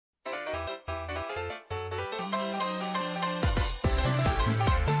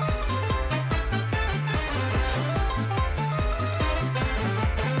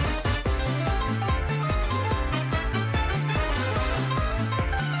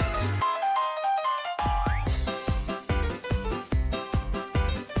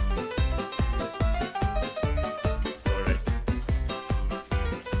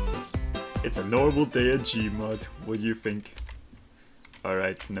It's a normal day at Gmod. What do you think?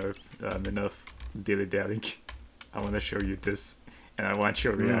 Alright, Norp, enough dilly-dallying. I want to show you this, and I want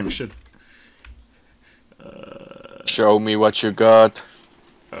your reaction. Show me what you got.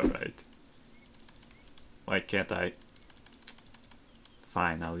 Alright. Why can't I?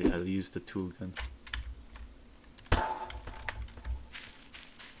 Fine, I'll use the tool gun.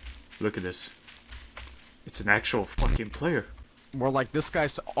 Look at this. It's an actual fucking player. More like this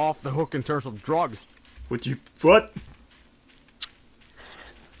guy's off the hook in terms of drugs. What?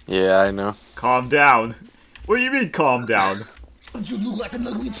 Yeah, I know. Calm down. What do you mean, calm down? But you look like an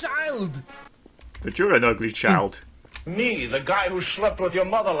ugly child. But you're an ugly child. Me, the guy who slept with your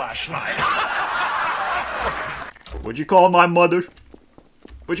mother last night. What'd you call my mother?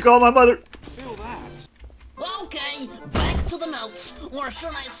 What'd you call my mother? Feel that. Okay, back to the notes. Or should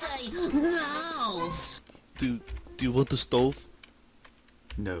I say, notes? Do you want the stove?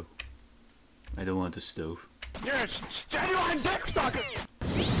 No. I don't want a stove. Yes, genuine dick sucker.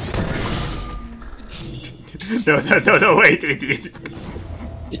 No, wait, idiot.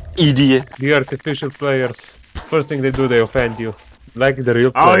 Idiot. The artificial players. First thing they do, they offend you. Like the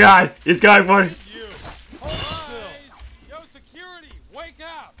real Oh players. god, he's going for it. Yo, security, wake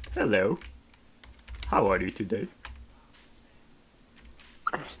up! Hello. How are you today?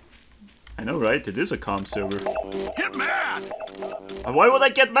 I know, right? It is a comm server. Get mad! Why would I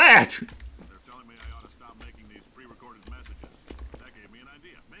get mad? They're telling me I ought to stop making these pre-recorded messages. That gave me an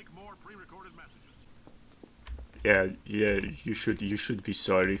idea. Make more pre-recorded messages. Yeah, you should be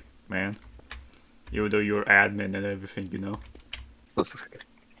sorry, man. Even though you're admin and everything, you know.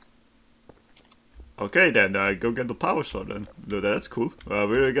 Okay then, go get the power saw then. That's cool.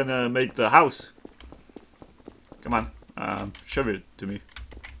 We're gonna make the house. Come on, show it to me.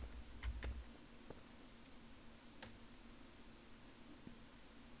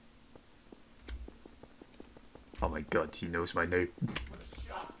 Oh my god, he knows my name.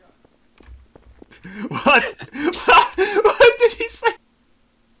 What? What did he say?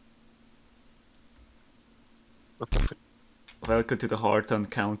 Welcome to the Harton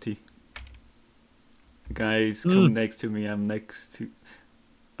County. Guys, come next to me. I'm next to.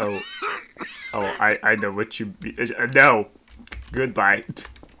 Oh, I know what you mean. No, goodbye.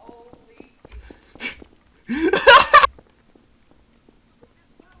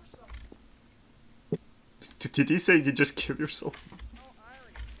 Did you say you just kill yourself?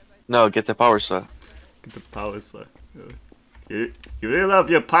 No, get the power saw. Get the power saw. You really love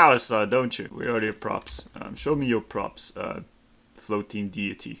your power saw, don't you? Where are your props? Show me your props. Floating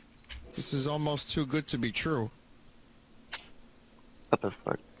deity. This is almost too good to be true. What the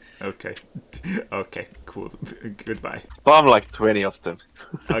fuck? Okay. Okay, cool. Goodbye. Spawn like 20 of them.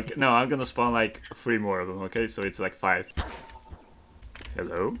 Okay, no, I'm gonna spawn like 3 more of them, okay? So it's like 5.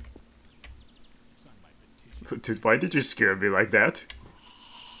 Hello? Dude, why did you scare me like that?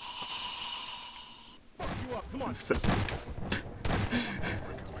 Come on.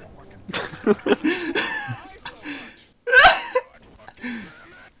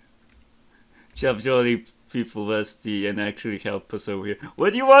 Surely people Westeh and actually help us over here.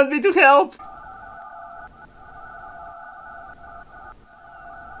 What do you want me to help?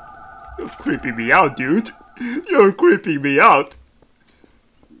 You're creeping me out, dude. You're creeping me out.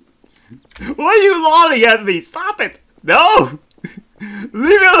 Why are you lolling at me? Stop it! No! Leave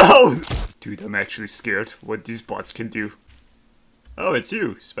me alone! Dude, I'm actually scared what these bots can do. Oh, it's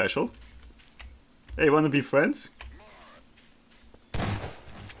you, special. Hey, wanna be friends?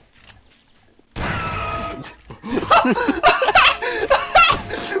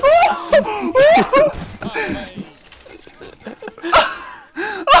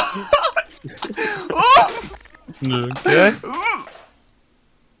 Okay.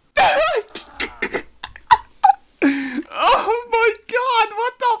 Oh my god,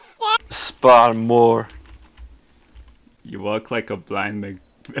 what the fuck? Spawn more. You walk like a blind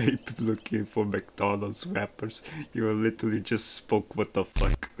ape looking for McDonald's wrappers. You literally just spoke what the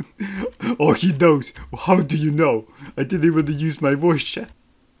fuck. Oh, he knows. How do you know? I didn't even use my voice chat.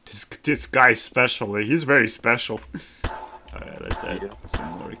 This guy's special. He's very special. Alright, let's add some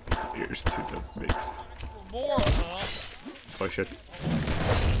more ears to the mix. More, huh? Oh shit.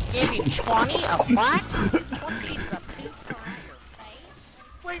 Give you 20 of what?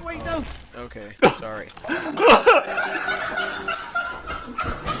 Wait, no. Okay, sorry.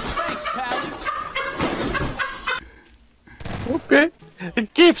 Thanks, pal. Okay.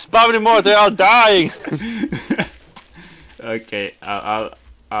 It keeps spawning more, they're all dying! Okay, I'll...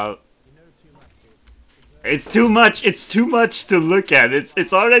 It's too much to look at.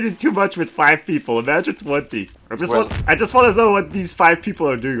 It's already too much with 5 people. Imagine 20. I just want to know what these 5 people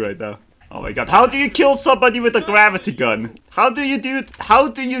are doing right now. Oh my god, how do you kill somebody with a gravity gun? How do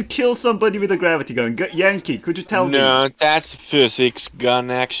you kill somebody with a gravity gun? Yankee, could you tell me? No, that's physics gun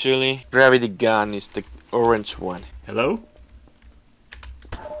actually. Gravity gun is the orange one. Hello?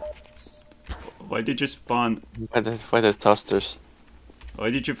 Why did you spawn? Why there's thrusters?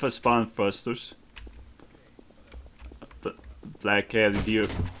 Why did you spawn thrusters? Black LED.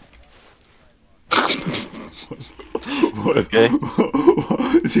 Okay.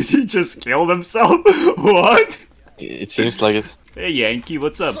 Did he just kill himself? What? It seems like it. Hey Yankee,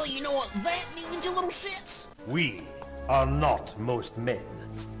 what's up? So you know what that means, you little shits? We are not most men.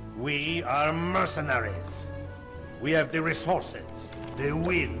 We are mercenaries. We have the resources, the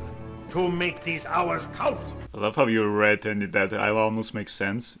will, to make these hours count. I love how you red-handed that. I almost makes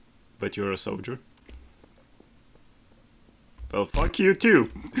sense, but you're a soldier. Well, fuck you too.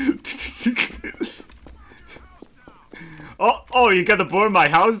 Oh, you gonna burn my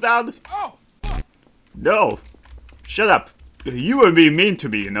house down? No. Shut up. You were being mean to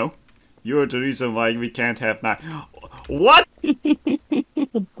me, you know? You're the reason why we can't have my... What?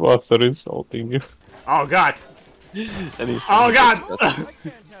 Boss are insulting you. Oh god. Oh god.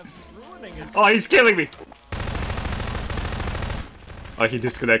 Oh, he's killing me. Oh, he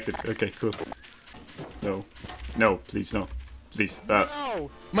disconnected. Okay, cool. No. No, please, no. Please.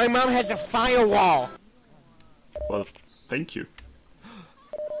 No! My mom has a firewall! Well, thank you.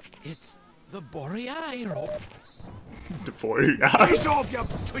 It's the Boreal. The boy. Piss off, you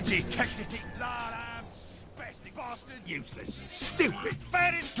twitchy, cactus-eating lard-arm, spastic bastard, useless, stupid,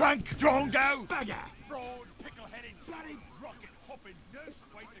 fattest, drunk, drongo, bugger, fraud, pickle-headed, bloody, rocket-hopping, nurse,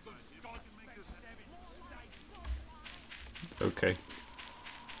 waste a good scotch, make a stabbing, snake. Okay.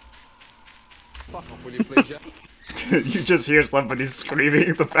 Fuck off, will you please, yeah? You just hear somebody screaming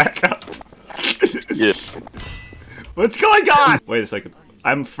in the background. Yeah. What's going on? Wait a second.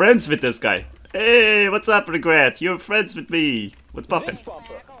 I'm friends with this guy. Hey, what's up, Regret? You're friends with me. What's poppin'?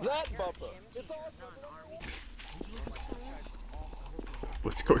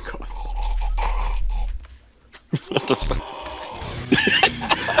 What's going on? What the fuck?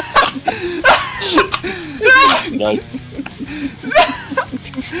 Nice.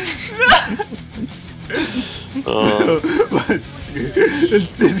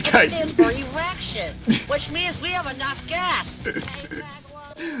 It's this guy. Stands for erection, which means we have enough gas.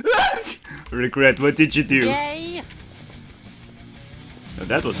 Regret, what did you do? Gay. No,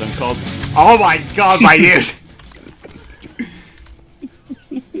 that was uncalled. Oh my god, my ears!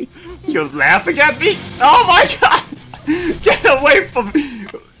 You're laughing at me? Oh my god! Get away from me!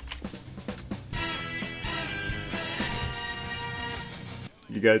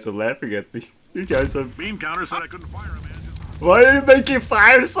 You guys are laughing at me. You guys are... Beam counter said I couldn't fire him, man. Why are you making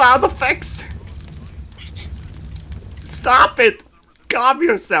fire sound effects? Stop it! Calm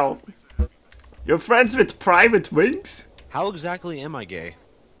yourself! You're friends with private wings? How exactly am I gay?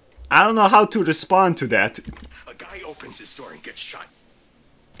 I don't know how to respond to that. A guy opens his door and gets shot.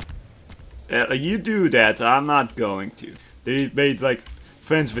 You do that, I'm not going to. They made like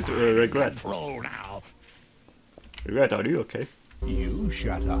friends with Regret. Roll now. Regret, are you okay? You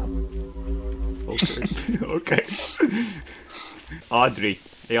shut up. Okay. Okay. Audrey.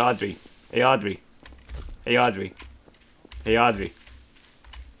 Hey Audrey. Hey Audrey. Hey Audrey. Hey Audrey.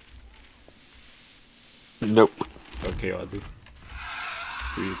 Nope. Okay, Audrey.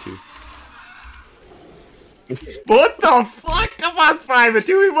 Screw you too. What the fuck? Come on, Private.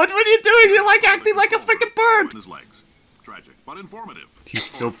 What are you doing? You're like acting like a freaking bird. His legs. Tragic, but informative. He's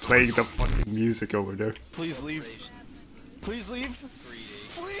still playing the fucking music over there. Please leave. Please leave.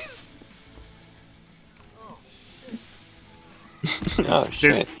 Please. Oh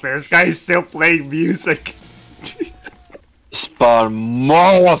shit. This guy's still playing music. Spawn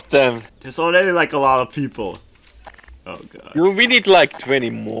more of them. There's already like a lot of people. Oh god. We need like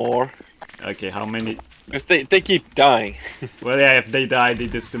 20 more. Okay, how many? Because they keep dying. Well, yeah, if they die, they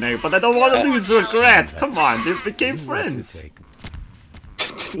disconnect. But I don't want to lose Regret. Come on, they became friends.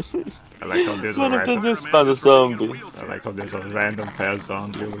 I like how there's a One of them random. just spawned a zombie. I like how there's a random fast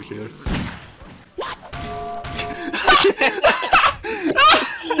zombie over here.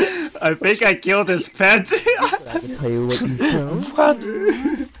 I think I killed his pet. Tell you what you found. What?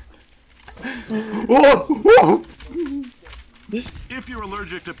 Whoa! Whoa! If you're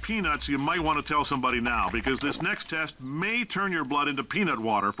allergic to peanuts, you might want to tell somebody now, because this next test may turn your blood into peanut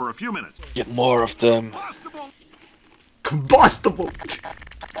water for a few minutes. Get more of them. Combustible!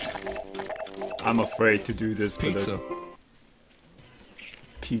 I'm afraid to do this, Pizza. but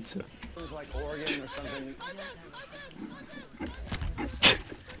pizza.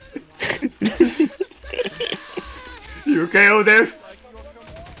 You okay over there?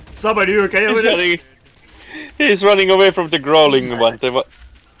 Somebody, you okay over there? He's running away from the growling one.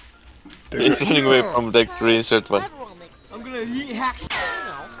 He's running away from the green shirt one. I'm gonna eat hack.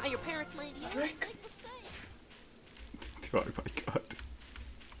 Are your parents made you make mistakes? Oh my god.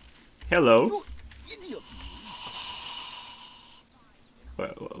 Hello.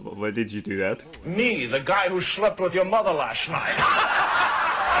 Why did you do that? Me, the guy who slept with your mother last night.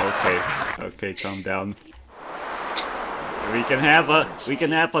 Okay, calm down. We can have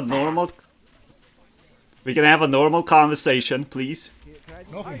a normal conversation, please.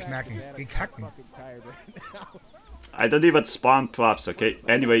 No, he's knacking. He's hacking. I don't even spawn props, okay?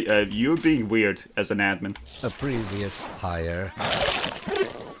 Anyway, you're being weird as an admin. A previous hire.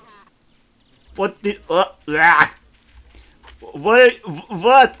 What the? What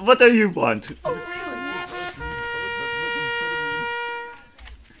do you want?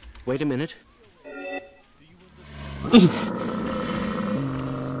 Wait a minute.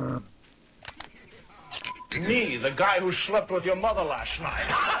 Me, the guy who slept with your mother last night.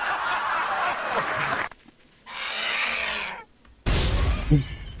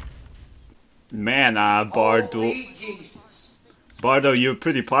 Man, Bardo. Bardo, you're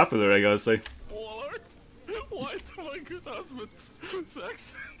pretty popular, I gotta say. What? My good husband's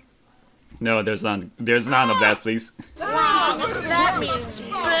sex? No, there's none of that, please. Wow, that means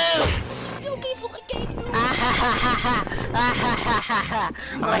boots!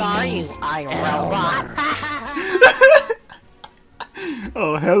 What are you, iRobot?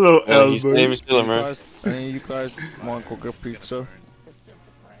 Oh, hello, Albert. His name is Dillimer. Any of you guys want to cook a pizza?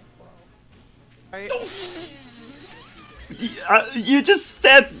 You just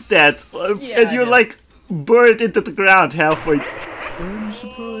said that, and you're like burned into the ground halfway. I'm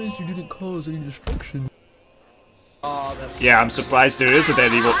surprised you didn't cause any destruction. Oh, that's... Yeah, I'm surprised there isn't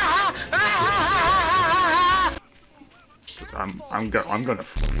any more. I'm gonna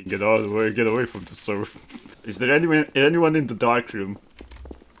fucking get away from the server. Is there anyone in the dark room?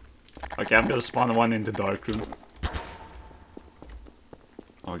 Okay, I'm gonna spawn one in the dark room.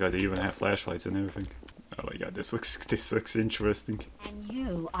 Oh my god, they even have flashlights and everything. Oh my god, this looks interesting. And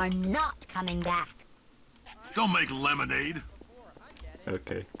you are not coming back. Don't make lemonade.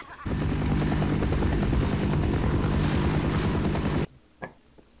 Okay.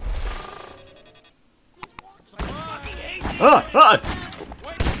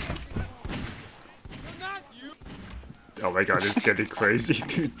 Oh my god, it's getting crazy,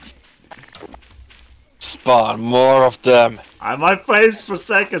 dude. Spawn more of them. My frames per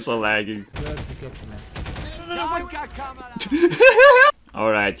second are lagging.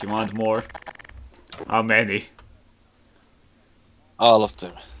 Alright, you want more? How many? All of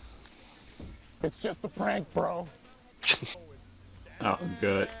them. It's just a prank, bro. Oh,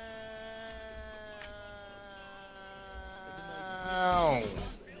 good.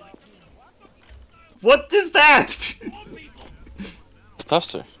 What is that?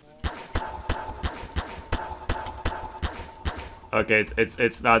 Toaster. Okay,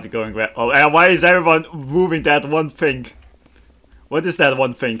 it's not going well. Oh, and why is everyone moving that one thing? What is that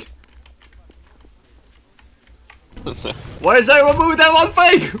one thing? Why is everyone moving that one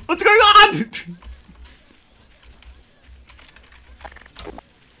thing? What's going on?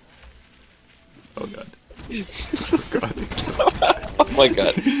 Oh god. Oh god. Oh my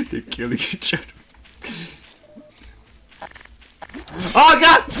god. They're killing each other. Oh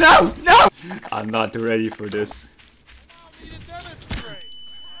god! No! No! I'm not ready for this.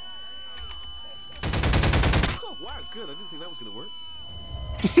 Oh, wow, good. I didn't think that was gonna work.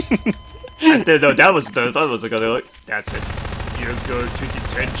 No, that was gonna work. That's it. You're going to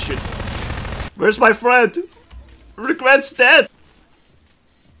detention. Where's my friend? Regret's dead!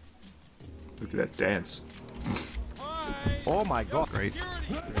 Look at that dance. Oh my god. Great.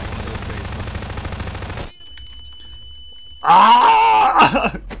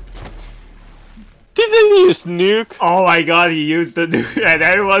 Ah! Didn't he use nuke? Oh my god, he used the nuke, and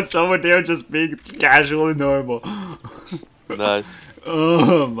everyone's over there just being casually normal. Nice.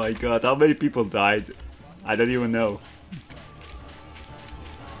 Oh my god, how many people died? I don't even know.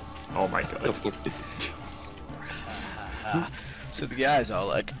 Oh my god. So the guy's all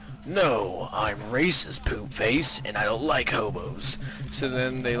like, no, I'm racist, poop face, and I don't like hobos. So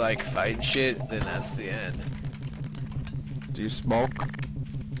then they like fight and shit, then that's the end. Do you smoke?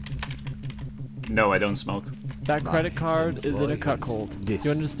 No, I don't smoke. That credit card is in a cuckold. Do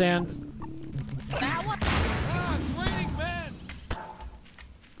you understand?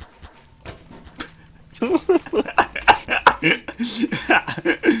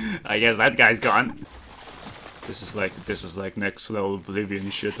 I guess that guy's gone. This is like next level Oblivion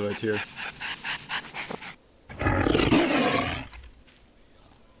shit right here.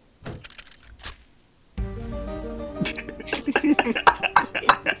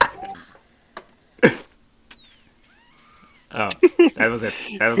 Oh, that was it.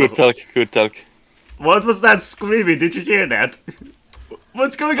 That was Good talk, good talk. What was that screaming? Did you hear that?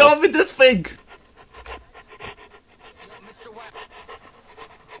 What's going on with this thing?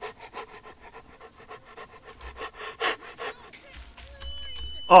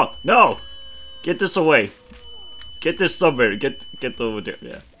 Oh, no! Get this away. Get this somewhere. Get over there.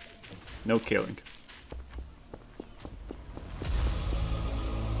 Yeah. No killing.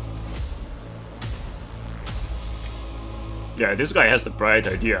 Yeah, this guy has the bright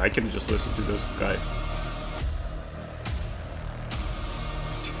idea. I can just listen to this guy.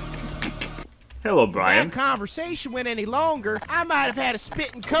 Hello, Brian. If that conversation went any longer, I might have had a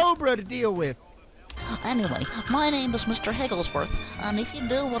spitting cobra to deal with. Anyway, my name is Mr. Higglesworth, and if you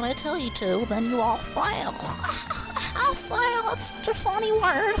do what I tell you to, then you all fail. I'll fail, that's such a funny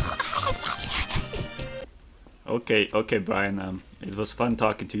word. Okay, Brian, it was fun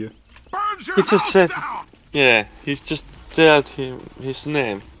talking to you. He just said, yeah, he's just said his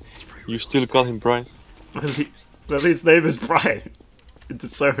name. You still call him Brian? Well, his name is Brian. It's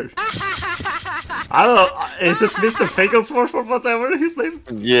absurd. I don't know, is it Mr. Figglesworth or whatever his name?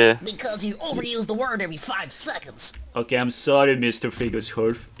 Yeah. Because you overuse the word every 5 seconds. Okay, I'm sorry, Mr.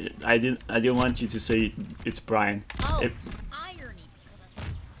 Figglesworth. I didn't want you to say it's Brian. Oh, irony.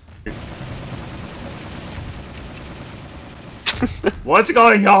 What's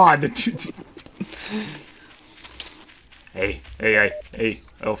going on? Hey.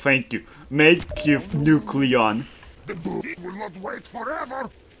 Oh, thank you. Make you nucleon. The booty will not wait forever.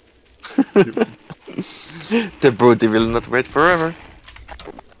 The booty will not wait forever.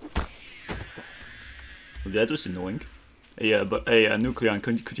 That was annoying. Hey, nucleon,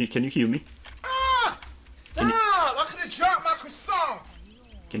 can you heal me? Ah! Stop! I could have dropped my croissant.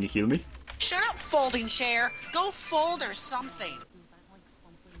 Can you heal me? Shut up, folding chair. Go fold or something.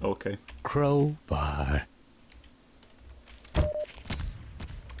 Okay. Crowbar.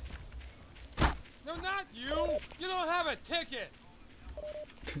 No, not you! You don't have a ticket!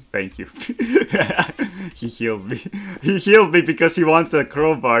 Thank you. He healed me. He healed me because he wanted a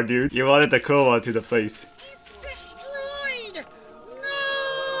crowbar, dude. He wanted a crowbar to the face. It's destroyed!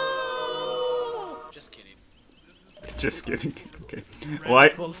 No! Just kidding. Just kidding. Okay. Why?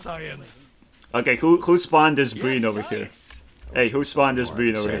 Science. Okay, who spawned this Breen over here? Hey, who spawned this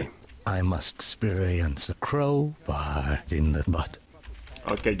Breen over here? I must experience a crowbar in the butt.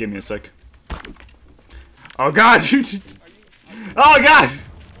 Okay, give me a sec. Oh god! Oh god!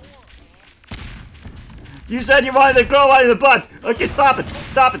 You said you wanted a crowbar in the butt! Okay, stop it!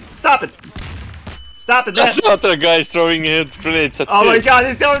 Stop it! Stop it! Stop it! That's not the guy throwing grenades at Oh my him.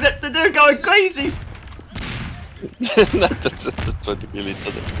 god, they're going crazy! No, just trying to kill each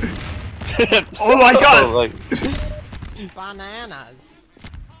other. Oh my god! Oh my. Bananas.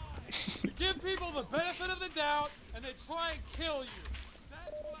 Give people the benefit of the doubt, and they try and kill you.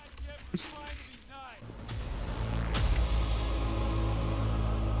 That's what I get for trying to be nice.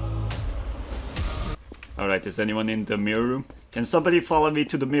 Alright, is anyone in the mirror room? Can somebody follow me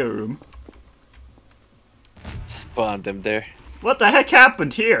to the mirror room? Spawn them there. What the heck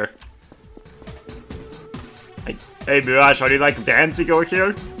happened here? Hey Mirage, are you like dancing over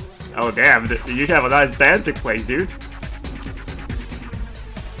here? Oh damn, you have a nice dancing place, dude.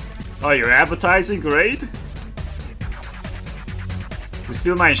 Oh, you're advertising? Great. To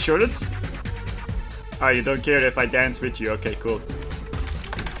steal my insurance? Oh, you don't care if I dance with you. Okay, cool.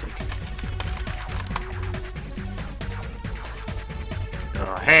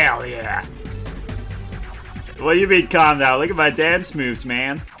 Oh, hell yeah. What do you mean calm down? Look at my dance moves,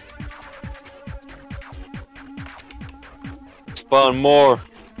 man. Spawn more.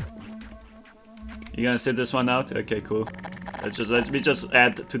 You gonna sit this one out? Okay, cool. Let me just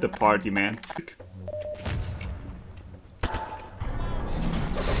add to the party, man.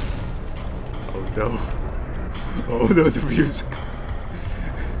 Oh no. Oh no, the music.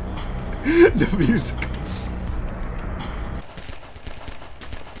 The music.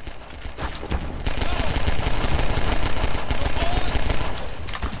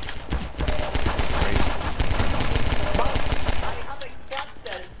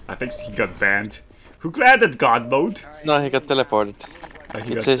 I think he got banned. Who granted God mode? No, he got teleported.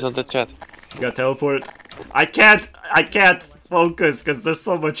 It says on the chat. He got teleported. I can't focus because there's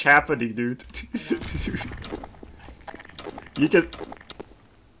so much happening, dude. You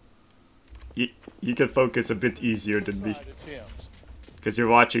can focus a bit easier than me. Because you're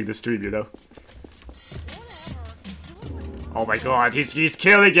watching the stream, you know. Oh my god, he's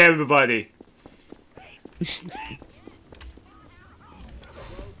killing everybody!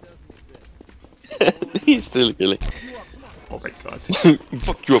 He's still killing. Oh my god.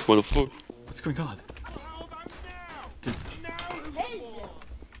 Fuck you up, motherfucker. What's going on?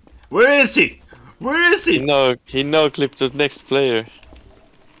 Where is he? Where is he? He no-clipped the next player.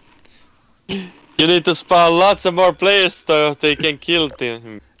 You need to spawn lots of more players so they can kill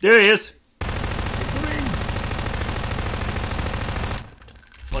him. There he is.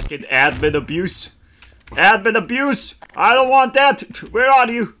 Fucking admin abuse. Admin abuse! I don't want that! Where are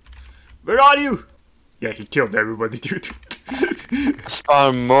you? Where are you? Yeah, he killed everybody, dude.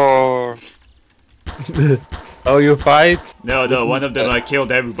 Spawn more. Oh, you fight? No, one of them I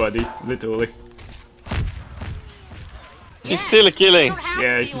killed everybody, literally. He's still killing.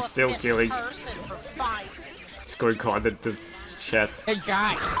 Yeah, he's still killing. What's going on in the chat? Hey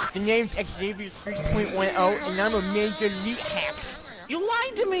guys, the name's Xavier 3.10 and I'm a major elite hack. You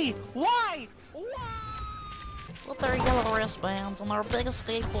lied to me! Why? With their yellow wristbands and their biggest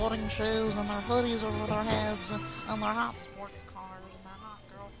skateboarding shoes and their hoodies over their heads and their hot sports cars and their hot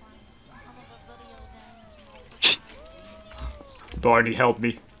girlfriends and their video games. Barney, help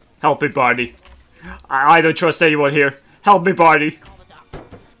me. Help me, Barney. I don't trust anyone here. Help me, Barney.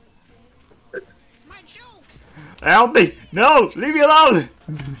 Help me! No! Leave me alone!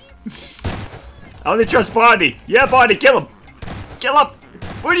 I only trust Barney. Yeah, Barney, kill him! Kill him!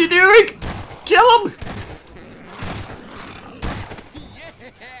 What are you doing? Kill him!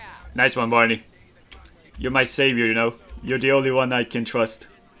 Nice one, Barney. You're my savior, you know. You're the only one I can trust.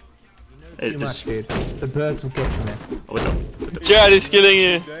 Too much, dude. The birds will get you, man. What the? Chad is killing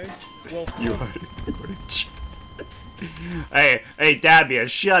you. You are the courage. Hey, Damien,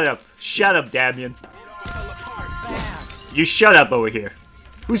 shut up. Shut up, Damien. You shut up over here.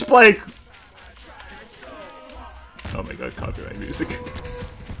 Who's playing? Oh my god, copyright music.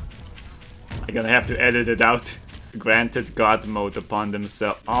 I'm gonna have to edit it out. Granted God mode upon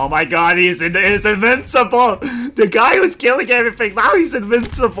themselves. Oh my god, he's invincible! The guy who's killing everything, now he's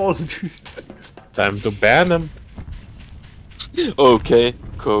invincible! Time to ban him. Okay,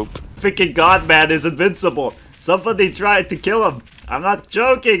 cope. Freaking Godman is invincible! Somebody tried to kill him! I'm not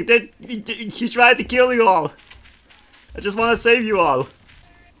joking! He tried to kill you all! I just want to save you all!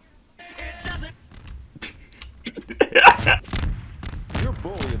 You're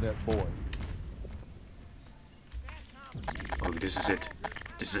bullying that boy. Oh, this is it.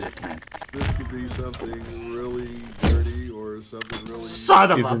 This is it, man. This could be something really dirty or something really...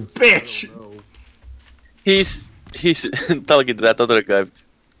 Son of a bitch! He's talking to that other guy.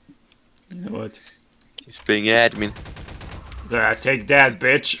 You know what? He's being admin. Take that,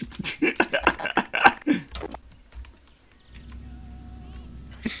 bitch!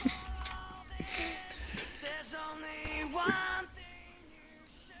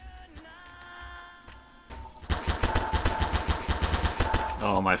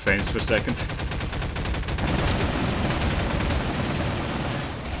 Oh, my frames per second.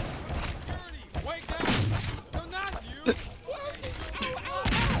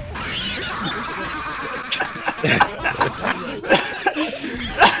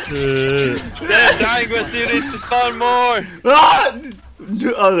 They're dying, but you need to spawn more! Ah!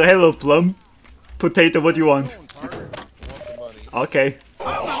 Oh, hello, Plum. Potato, what do you want? Okay.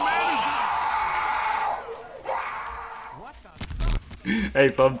 Hey,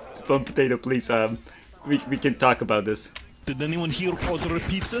 Plum Potato, please, we can talk about this. Did anyone here order a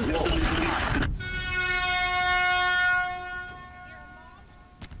pizza?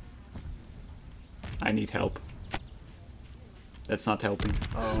 I need help. That's not helping.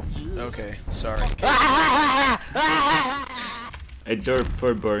 Oh, okay, sorry. Hey, Derp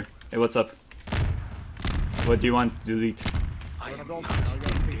Furburr. Hey, what's up? What do you want to delete? I am not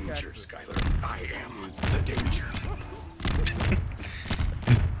in danger, Skylar. I am the danger.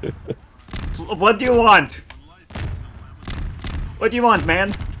 What do you want? What do you want,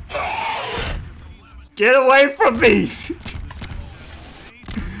 man? Get away from me!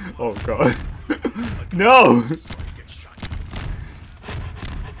 Oh god. No!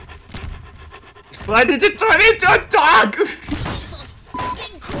 Why did you turn into a dog? Jesus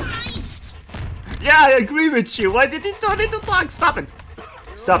fucking Christ! Yeah, I agree with you. Why did you turn into a dog? Stop it.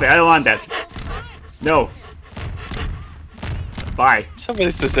 Stop it. I don't want that. No. Bye.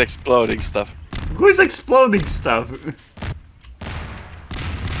 Somebody's just exploding stuff. Who's exploding stuff?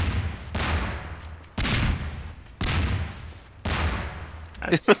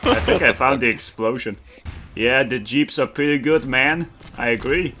 I think I found the explosion. Yeah, the Jeeps are pretty good, man. I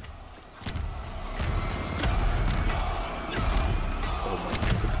agree. Oh my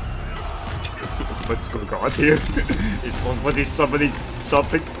god. What's going on here? Is somebody summoning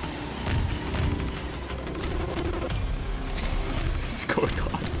something? What's going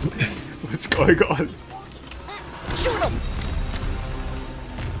on? What's going on? Shoot him!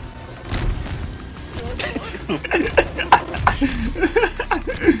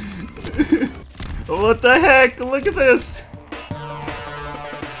 What the heck? Look at this!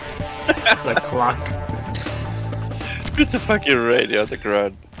 It's a clock. It's a fucking radio on the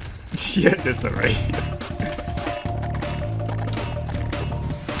ground. Yeah, there's a radio.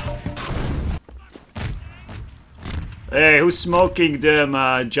 Hey, who's smoking them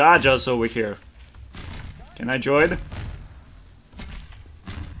Jajas over here? Can I join?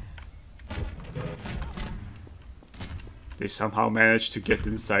 They somehow managed to get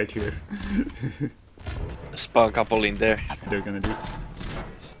inside here. Spawn couple in there. They're gonna do.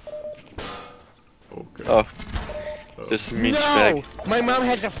 Oh god. Oh. This meat bag. My mom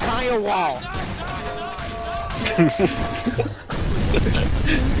has a firewall.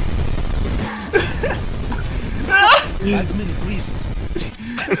 Admin, please.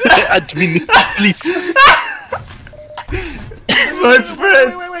 Admin, please. My friend!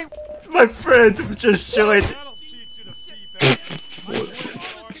 My friend just joined.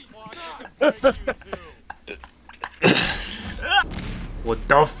 What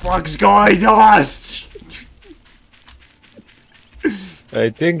the fuck's going on? I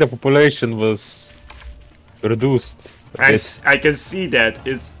think the population was reduced. I can see that.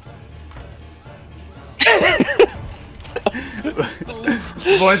 It's...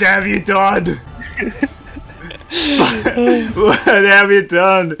 What have you done? What have you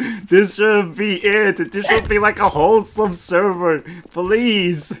done? This shouldn't be it. This should be like a wholesome server.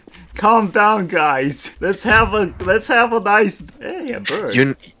 Please, calm down, guys. Let's have a nice. Hey, a bird.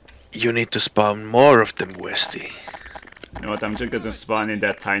 You need to spawn more of them, Westeh. You know what? I'm just gonna spawn in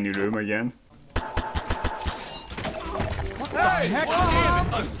that tiny room again. Hey, heck, damn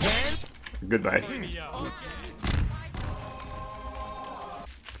it, again? Goodbye.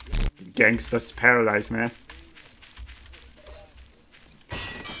 Gangsta's paradise, man.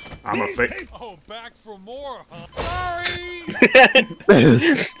 I'm afraid. Oh, back for more, huh? Sorry!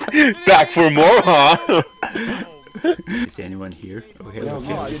 Back for more, huh? Is anyone here? Oh, hello.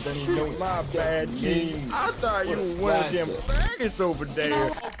 You don't know my bad game. I thought you were one of them faggots over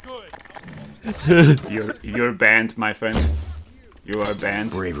there. You're banned, my friend. You are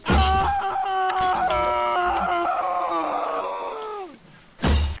banned.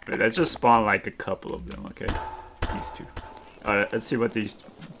 But let's just spawn like a couple of them, okay? These two. Alright, let's see what these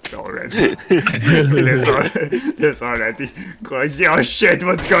already. there's already crazy. Oh shit,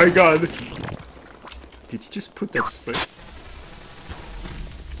 what's going on? Did he just put that spray?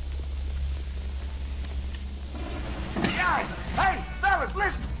 Guys, hey, fellas,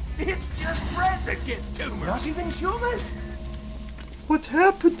 listen. It's just bread that gets tumors. Not even tumors. What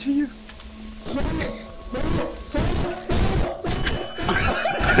happened to you?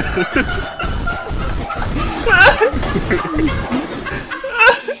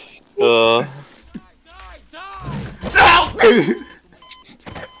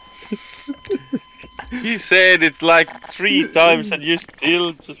 He said it like 3 times and you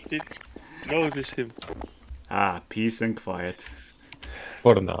still just didn't notice him. Ah, peace and quiet.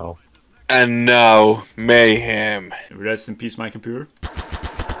 For now. And now, mayhem. Rest in peace, my computer.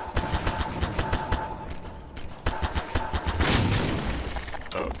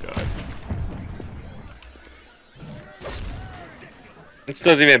 Oh god. It's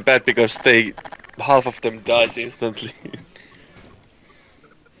not even bad because half of them dies instantly.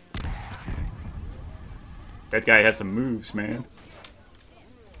 That guy has some moves, man.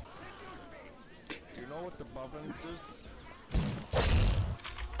 You know what the bubbins is?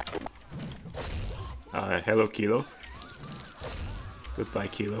 Hello, Kilo. Goodbye,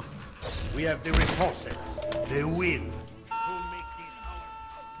 Kilo. We have the resources, the will.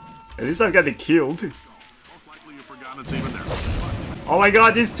 At least I'm getting killed. Oh my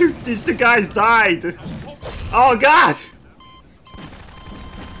god, these two guys died! Oh god!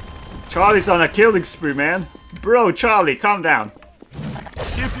 Charlie's on a killing spree, man. Bro, Charlie, calm down.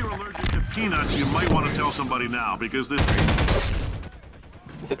 If you're allergic to peanuts, you might want to tell somebody now, because this...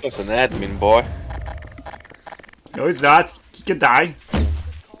 That was an admin, boy. No, it's not. He can die.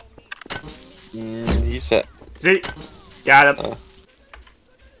 He's a... See? Got him.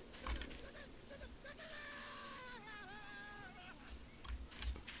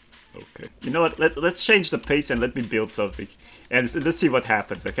 Okay. You know what? Let's change the pace and let me build something. And let's see what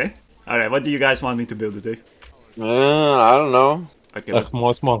happens, okay? Alright, what do you guys want me to build today? I don't know. Okay, A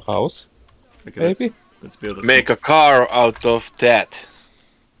small house. Okay, maybe? let's build a Make a car out of that.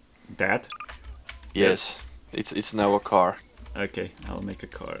 That? Yes. It's now a car. Okay, I'll make a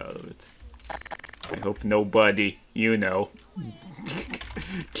car out of it. I hope nobody, you know,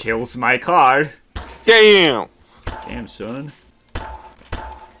 kills my car. Damn! Damn, son.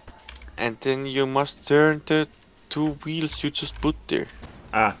 And then you must turn the 2 wheels you just put there.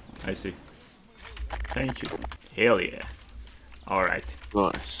 Ah, I see. Thank you. Hell yeah. Alright.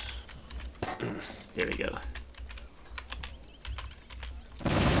 Nice. There we go.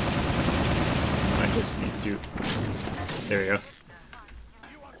 I just need to... There we go.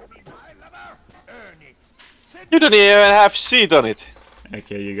 You don't even have seat on it.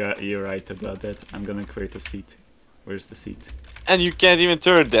 Okay, you're right about that. I'm gonna create a seat. Where's the seat? And you can't even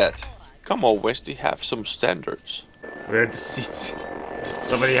turn that. Come on, Westeh, have some standards. Where are the seats?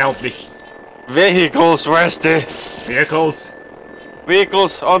 Somebody help me. Vehicles, Westeh. Vehicles.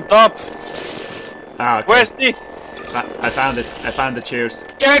 Vehicles on top. Ah, okay. Westeh. I found it. I found the chairs.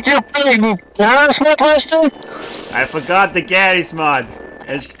 Get your big Garry's mod, Westeh? I forgot the Garry's mod.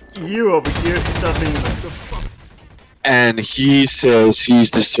 It's you over here stuffing. And he says he's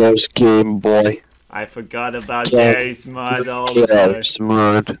the source Game Boy. I forgot about Garry's mod all the Garry's time.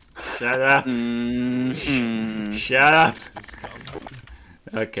 mod. Shut up. Shut up.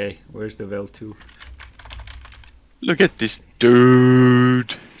 Okay, where's the well 2? Look at this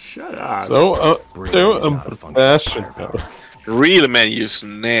dude. Shut up. So unprofessional. Real men use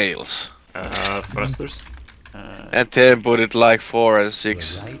nails. Thrusters. And then put it like 4 and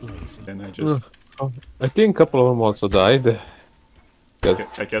 6. Then I just... I think a couple of them also died.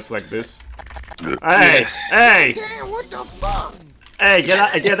 I guess like this. Hey! Hey! What the fuck? Hey,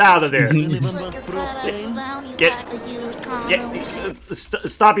 get out of there!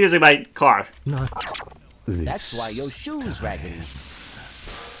 Stop using my car. That's why your shoes raggedy.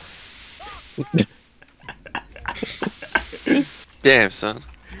 Damn, son.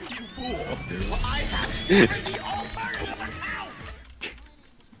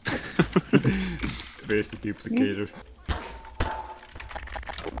 Where's the duplicator?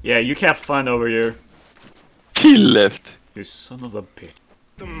 Yeah, you can have fun over here. He left. You son of a bitch.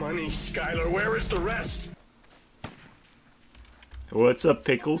 The money, Skylar. Where is the rest? What's up,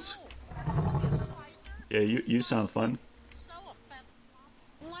 Pickles? Yeah, you sound fun.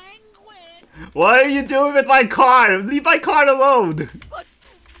 What are you doing with my car? Leave my car alone!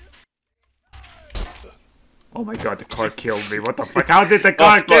 Oh my god, the car killed me. What the fuck? How did the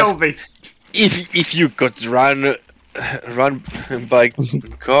car kill me? If you got run by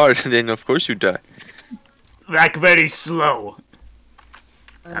car, then of course you die. Like very slow.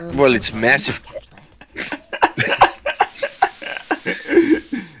 Well, it's massive.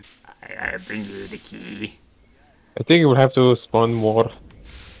 I bring you the key. I think we'll have to spawn more.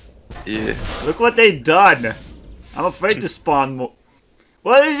 Yeah. Look what they done. I'm afraid to spawn more.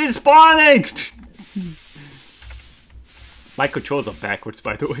 What is he spawning? My controls are backwards,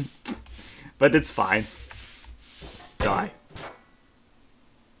 by the way. But it's fine. Die.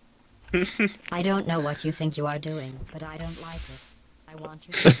 I don't know what you think you are doing, but I don't like it. I want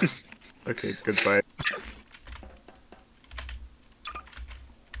you to. Okay, goodbye.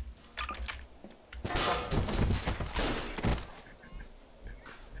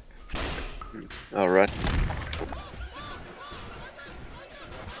 Alright.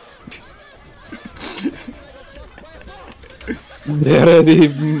 They're ready.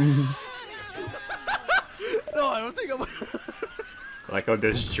 No, I don't think I'm. Like how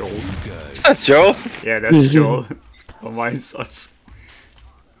there's Joel. Is that Joel? Yeah, that's Joel. On my sus.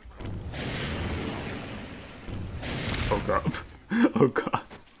 Oh god. Oh god.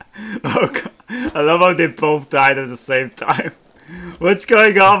 Oh god. I love how they both died at the same time. What's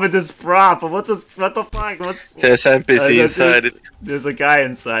going on with this prop? What the fuck? What's... There's NPC inside it. There's a guy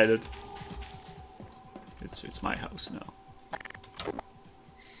inside it. It's my house now.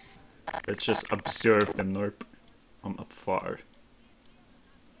 Let's just observe them, Norp. From up far.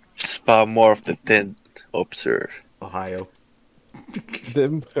 Spawn more of the tent. Observe. Ohio.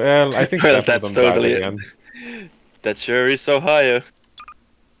 Well, I think well, that's totally again. That sure is Ohio.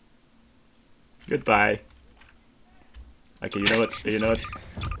 Goodbye. Okay, you know what? You know what?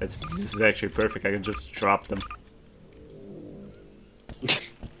 This is actually perfect. I can just drop them. I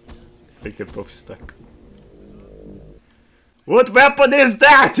think they're both stuck. What weapon is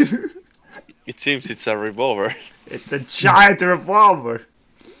that? It seems it's a revolver. It's a giant revolver.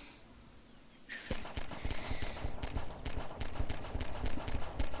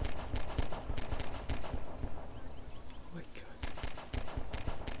 Oh my god.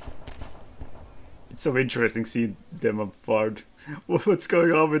 It's so interesting seeing them apart. What's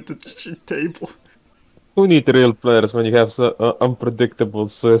going on with the table? Who need real players when you have so unpredictable,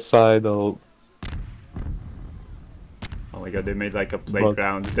 suicidal? Oh my god, they made like a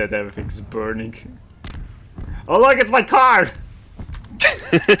playground that everything's burning. Oh look, it's my car! Oh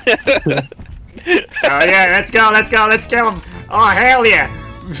yeah, let's go, let's kill him! Oh hell yeah!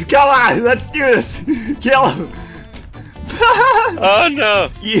 Come on, let's do this! Kill him! Oh no!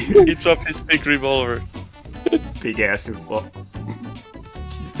 He dropped his big revolver. Big ass fall.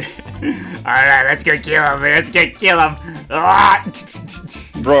 Alright, let's go kill him, man. Let's go kill him!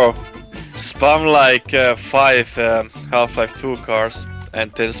 Bro, spawn like 5 Half-Life 2 cars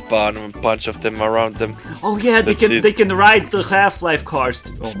and then spawn a bunch of them around them. Oh yeah, they can ride the Half-Life cars.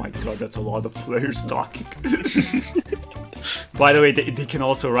 Oh my god, that's a lot of players talking. By the way, they can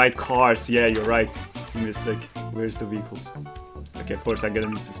also ride cars. Yeah, you're right. Give me a sec. Where's the vehicles? Okay, first I'm gonna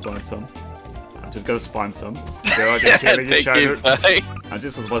need to spawn some. I'm just gonna spawn some. They're killing each other. I'm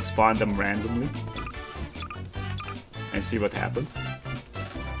just gonna spawn them randomly. And see what happens.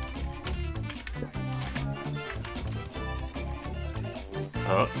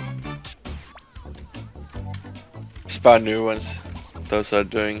 Oh. Spawn new ones. Those are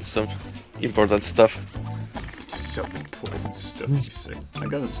doing some important stuff. Some important stuff, you say. I'm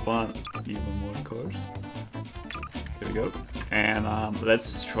gonna spawn even more cars. There we go. And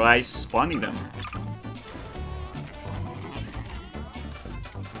let's try spawning them.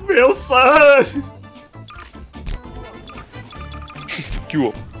 Wilson!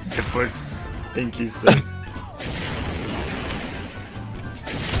 You. The first thing he says.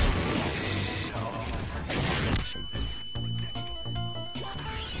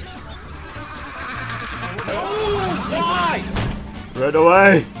 Run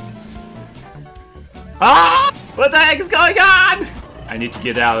away! Ah! What the heck is going on? I need to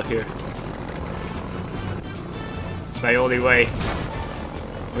get out of here. It's my only way.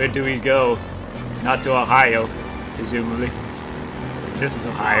 Where do we go? Not to Ohio, presumably. Because this is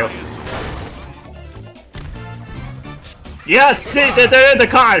Ohio. Yes! See, they're in the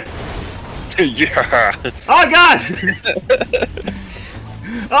car! Yeah! Oh god!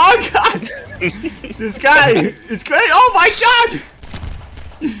 Oh god! This guy is great! Oh my god!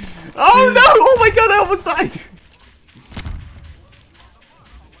 Oh no! Oh my god, I almost died!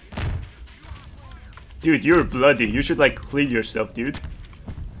 Dude, you're bloody. You should like clean yourself, dude.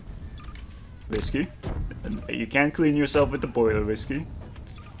 Whiskey. You can't clean yourself with the boiler, Whiskey.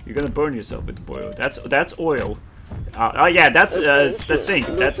 You're gonna burn yourself with the boiler. That's oil. Oh yeah, that's zinc.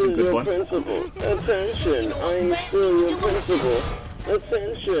 That's a good one. Attention, I'm still your principal.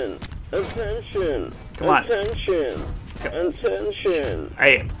 Attention, attention, come on. Attention, attention.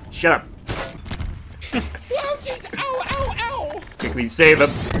 Hey, shut up. Ouchies! Ow, ow, ow! Quickly save him.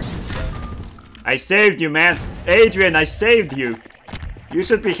 I saved you, man. Adrian, I saved you. You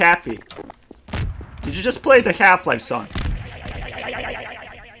should be happy. Did you just play the Half-Life song?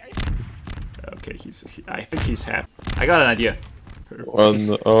 Okay, I think he's happy. I got an idea.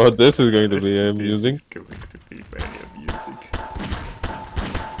 Oh, this is going to be amusing. This is going to be very amusing.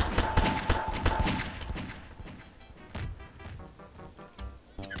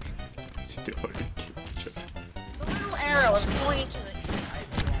 The little arrow is pointing to the...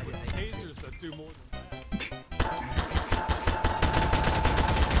 Tasers that do more than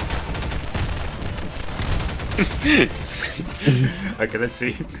Okay, let's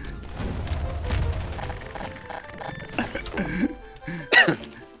see.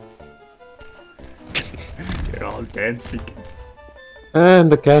 They're all dancing.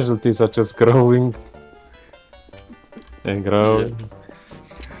 And the casualties are just growing. And growing. Yeah.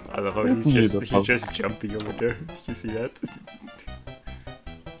 I love how he's just jumping over there. Did you see that?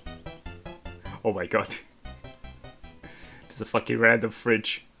 Oh my god. There's a fucking random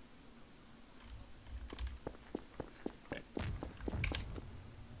fridge.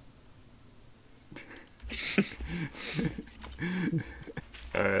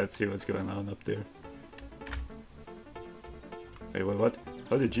 Alright, let's see what's going on up there. Wait, what?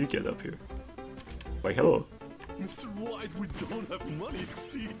 How did you get up here? Wait, hello. Mr. White, we don't have money to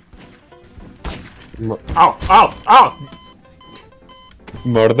see. Ow! Ow! Ow!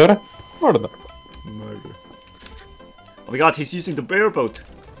 Murder? Murder. Murder. Oh my god, he's using the bear boat.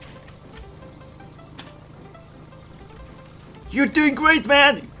 You're doing great,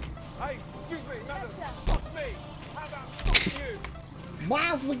 man! Hey, excuse me, no, fuck me. How about fuck you?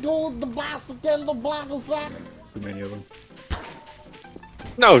 Bicycle, the bicycle, the bicycle. Too many of them.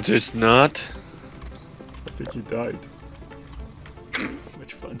 No, there's not. I think he died.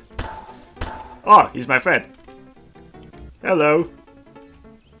 Much fun. Oh, he's my friend. Hello.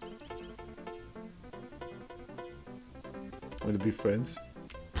 Want to be friends?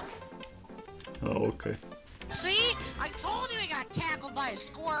 Oh, okay. See? I told you he got tackled by a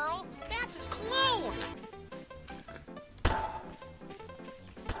squirrel. That's his clone.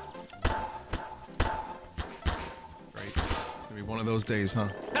 Great. Gonna be one of those days, huh?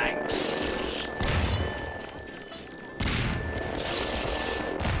 Hey!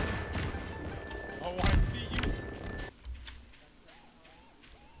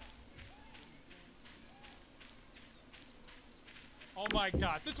 my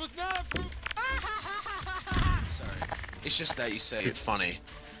god, this was not approved. Sorry. It's just that you say it funny.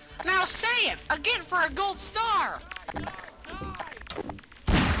 Now say it again for a gold star.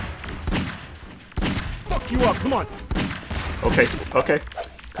 Fuck you up, come on. Okay, okay.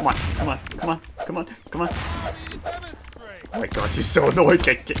 Come on, come on, come on, come on, come on. Oh my god, she's so annoying.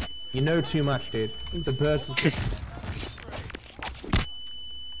 You know too much, dude. The birds will get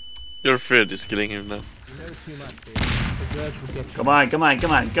Your friend is killing him now. you. Know too much, dude. The birds will get you. Come on, come on,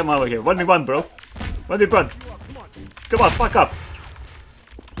 come on, come over here. 1v1, bro. 1v1. Come on, fuck up.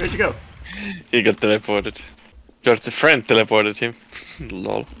 Where'd you go? He got teleported. George's friend teleported him.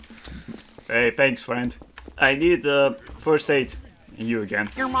 Lol. Hey, thanks, friend. I need first aid. And you again.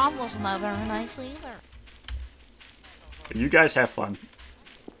 Your mom was not very nice either. You guys have fun.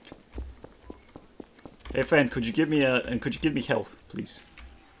 Hey, friend, could you give me health, please?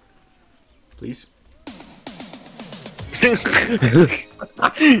 Please.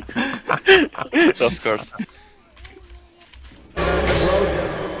 Of course.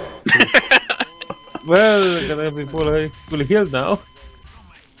 Well, gonna be fully healed now.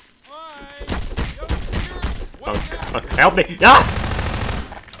 Help me! Ah!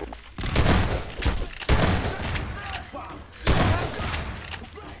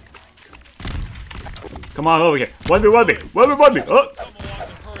 Come on over here. 1v1 me! 1v1 me!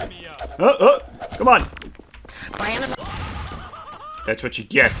 Come on! That's what you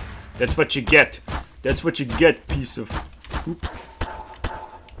get. That's what you get. That's what you get, piece of poop.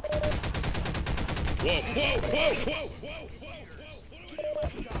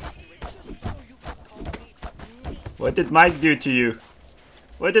 What did Mike do to you?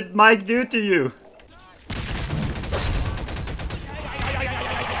 What did Mike do to you?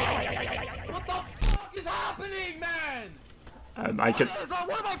 What the fuck is happening, man? I can.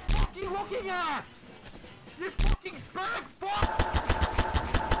 What am I fucking looking at? You fucking spirit fuck!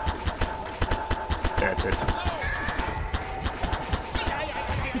 That's it.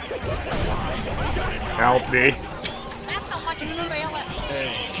 Help me. That's how much you fail at.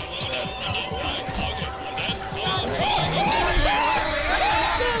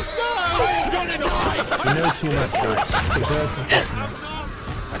 You know too much, dude. The birds will get you.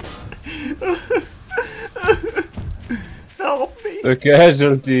 Help me. The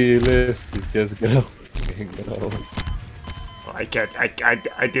casualty list is just growing. I can't. I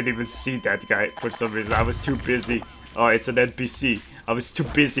didn't even see that guy for some reason. I was too busy. Oh, it's an NPC. I was too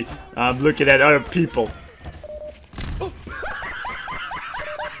busy. I'm looking at other people.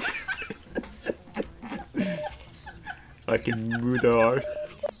 Fucking Mudar.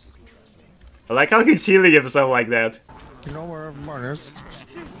 I like how he's healing himself like that. You know where everyone is?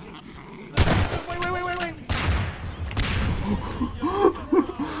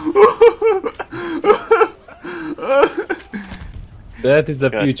 That is the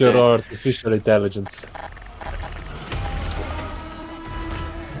future of artificial intelligence.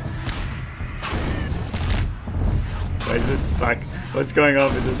 Why is this stuck? What's going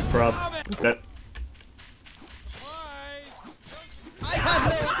on with this prop? Is that...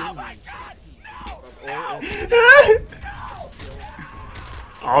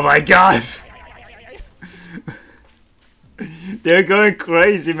 Oh my god! They're going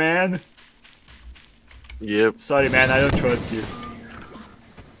crazy, man! Yep. Sorry, man, I don't trust you.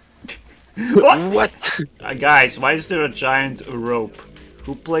 What? Guys, why is there a giant rope?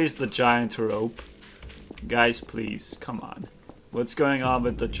 Who plays the giant rope? Guys, please, come on. What's going on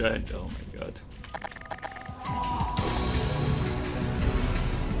with the giant? Oh my god.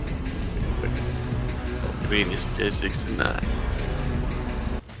 It's a Green is K69.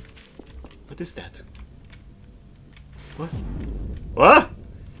 What is that? What? What?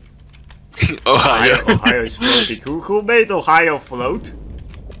 Ohio. Ohio is floating. Who made Ohio float?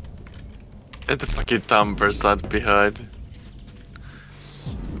 And the fucking Thumper sat behind.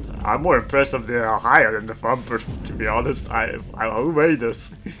 I'm more impressed of the Ohio than the Thumper, to be honest. Who made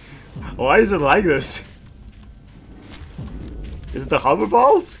this? Why is it like this? Is it the hover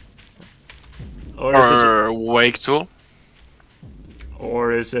balls? Or Wake Tool?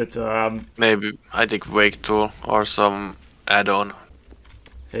 Or is it maybe, I think Wake Tool or some add-on.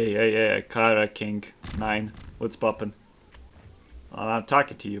 Hey, Kara King 9. What's poppin'? I'm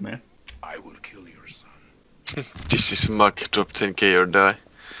talking to you, man. I will kill your son. This is Muck, drop 10k or die.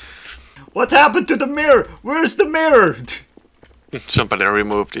 What happened to the mirror? Where's the mirror? Somebody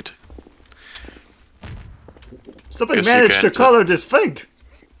removed it. Somebody managed to color this thing.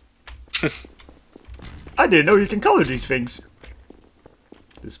 I didn't know you can color these things.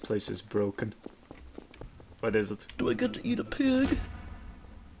 This place is broken. What is it? Do I get to eat a pig?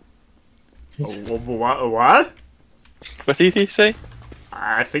 What? What did he say?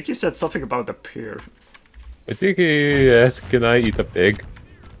 I think you said something about a pear. I think he asked, can I eat a pig?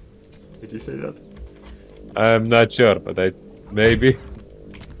 Did you say that? I'm not sure, but maybe.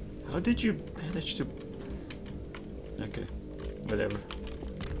 How did you manage to... Okay, whatever.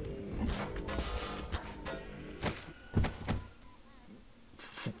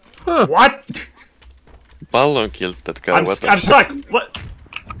 Huh. What? Pallonkiltet kai I'm stuck. What?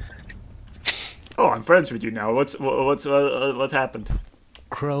 Oh, I'm friends with you now. What happened?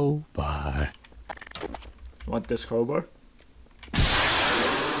 Crowbar. Want this crowbar?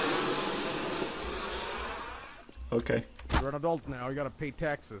 Okay. You're an adult now. You gotta pay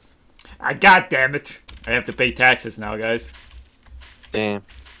taxes. God damn it! I have to pay taxes now, guys. Damn.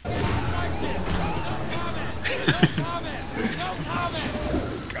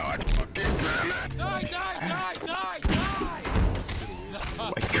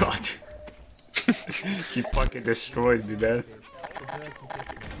 Oh my god. He fucking destroyed me, man.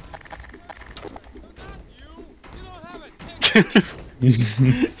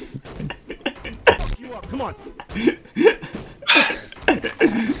 Come on.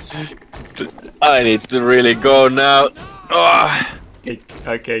 I need to really go now. Oh.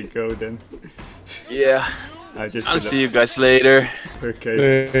 Okay, go then. Yeah. I'll see you guys later.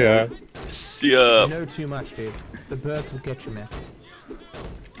 Okay. Yeah. See ya. You know too much, dude. The birds will get you, man.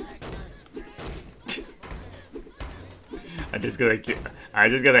 I'm just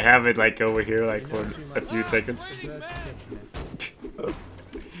gonna have it like over here, like for a few seconds.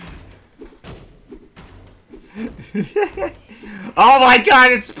 Oh my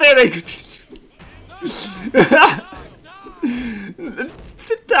god, it's spinning!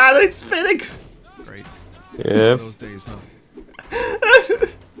 The toilet's spinning! Great. Yeah. Those days, huh?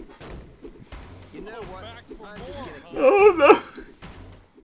 Oh no!